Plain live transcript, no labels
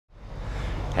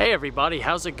Hey everybody,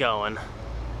 how's it going?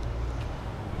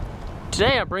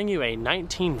 Today I bring you a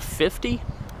 1950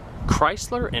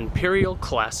 Chrysler Imperial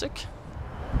Classic.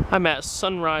 I'm at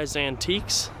Sunrise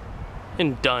Antiques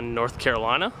in Dunn, North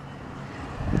Carolina.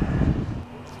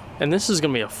 And this is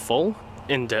going to be a full,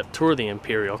 in-depth tour of the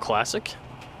Imperial Classic.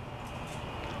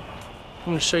 I'm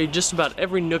going to show you just about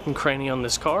every nook and cranny on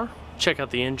this car, check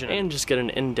out the engine, and just get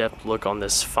an in-depth look on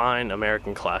this fine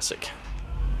American classic.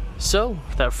 So,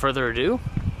 without further ado,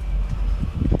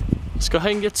 let's go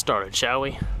ahead and get started, shall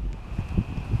we?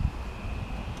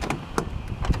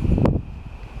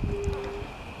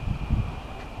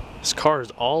 This car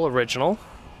is all original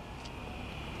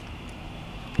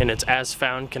in its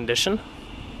as-found condition.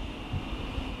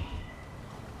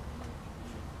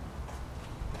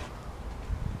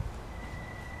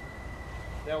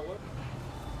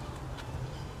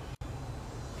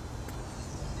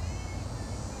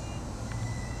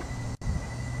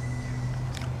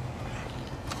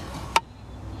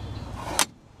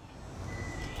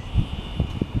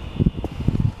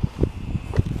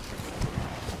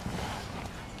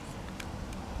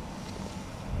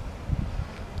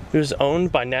 It was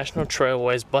owned by National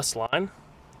Trailways Bus Line,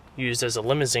 used as a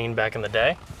limousine back in the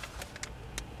day.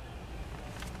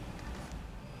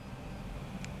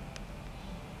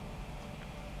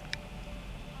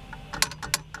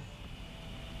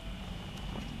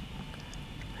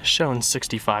 Showing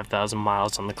 65,000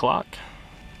 miles on the clock.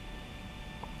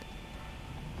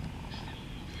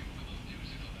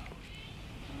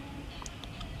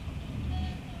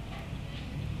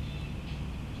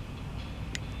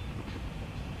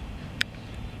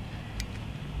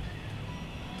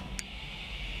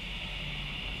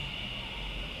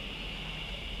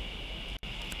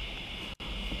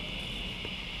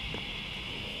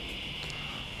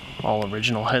 All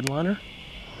original headliner.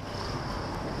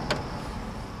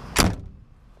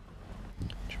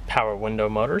 Power window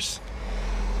motors.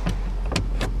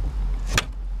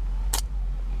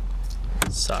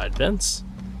 Side vents.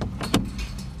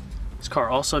 This car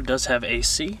also does have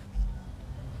AC.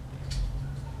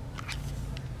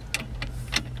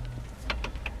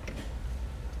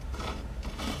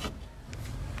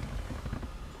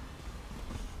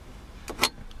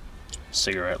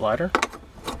 Cigarette lighter.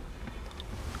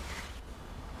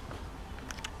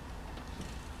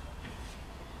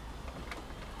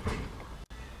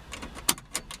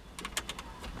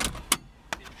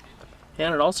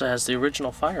 And it also has the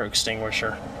original fire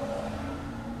extinguisher.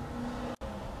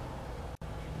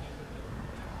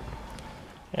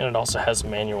 And it also has a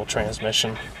manual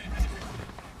transmission.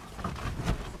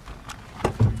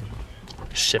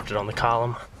 Shifted on the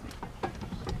column.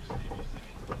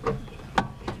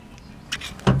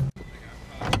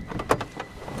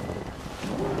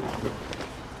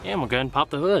 And we'll go ahead and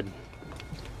pop the hood.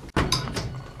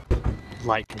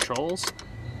 Light controls.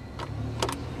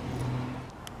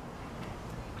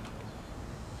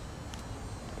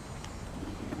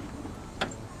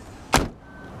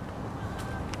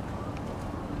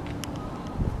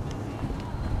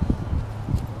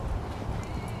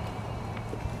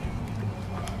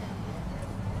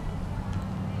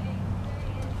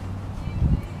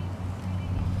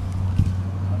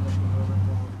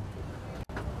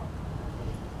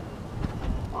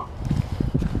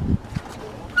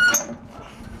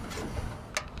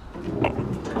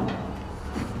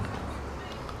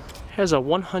 Has a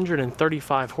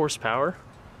 135 horsepower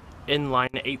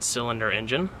inline 8-cylinder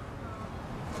engine.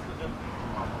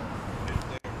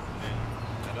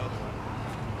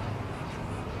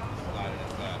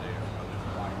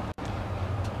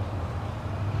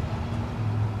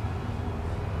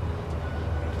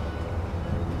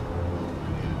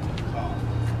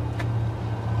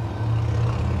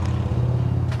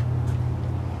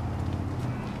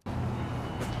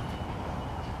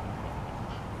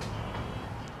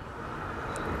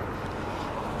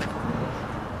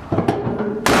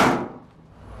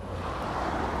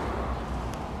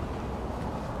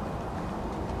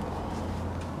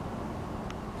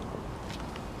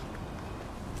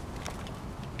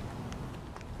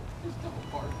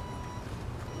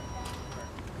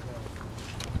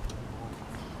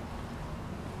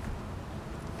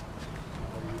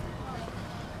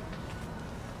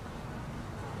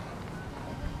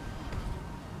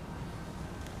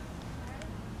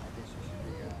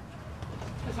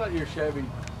 That's not your Chevy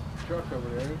truck over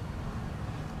there.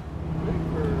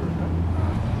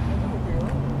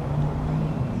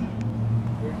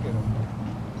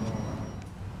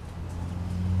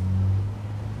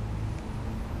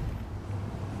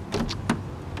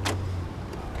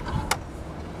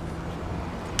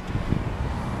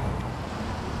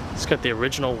 It's got the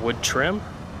original wood trim.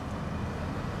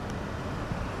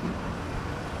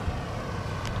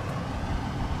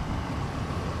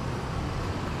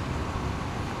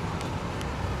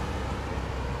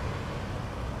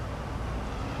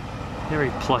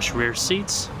 Very plush rear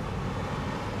seats,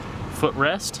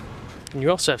 footrest, and you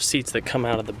also have seats that come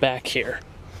out of the back here.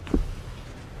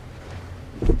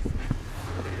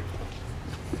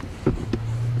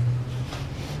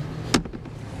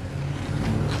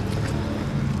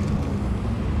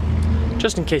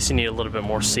 Just in case you need a little bit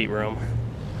more seat room.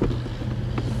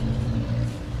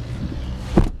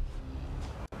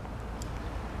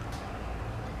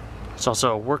 There's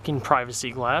also a working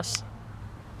privacy glass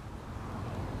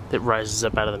that rises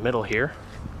up out of the middle here.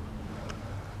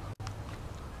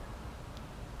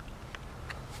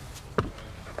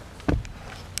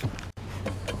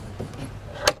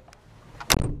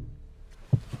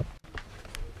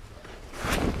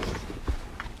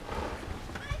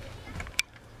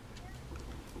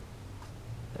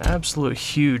 Absolute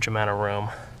huge amount of room.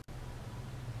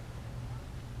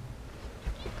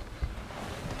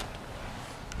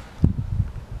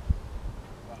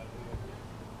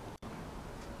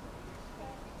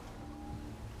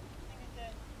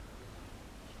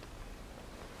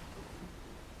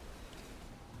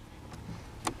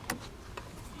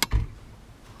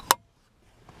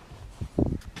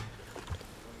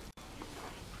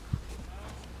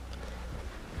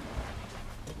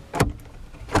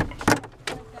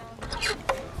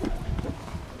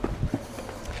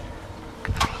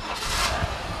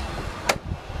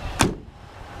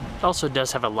 It also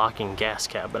does have a locking gas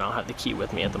cap, but I don't have the key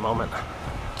with me at the moment.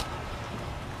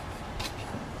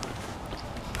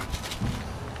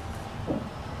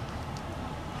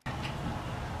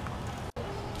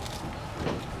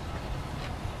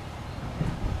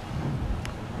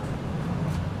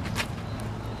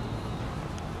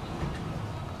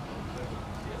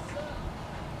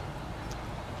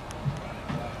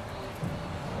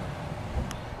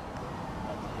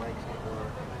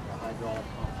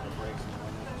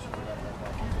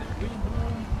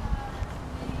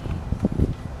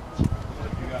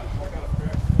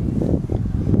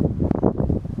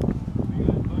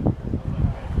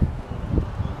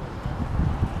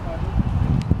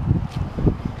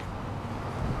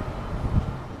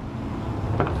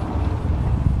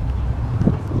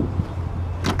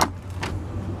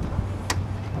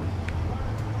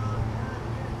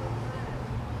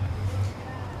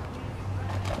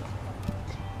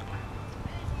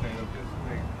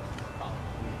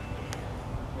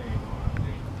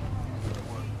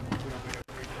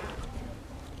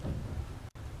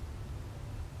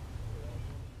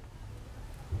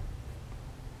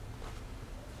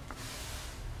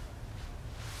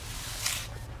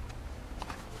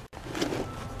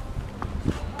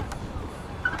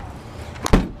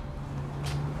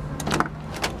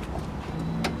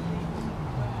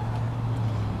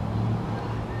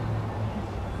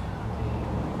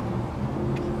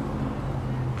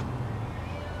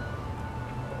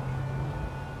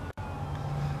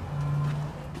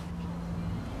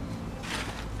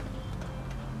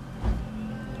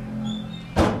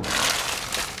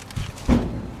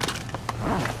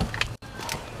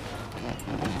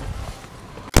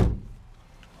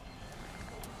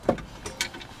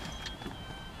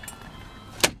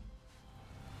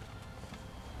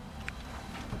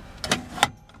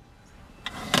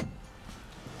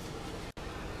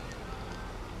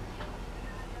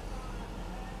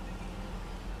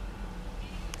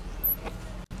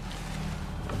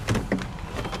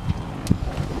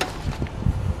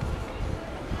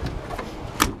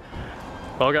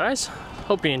 Well guys,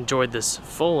 hope you enjoyed this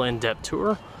full in-depth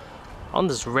tour on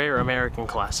this rare American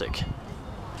classic.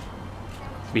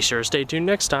 Be sure to stay tuned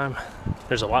next time.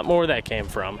 There's a lot more where that came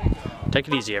from. Take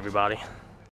it easy, everybody.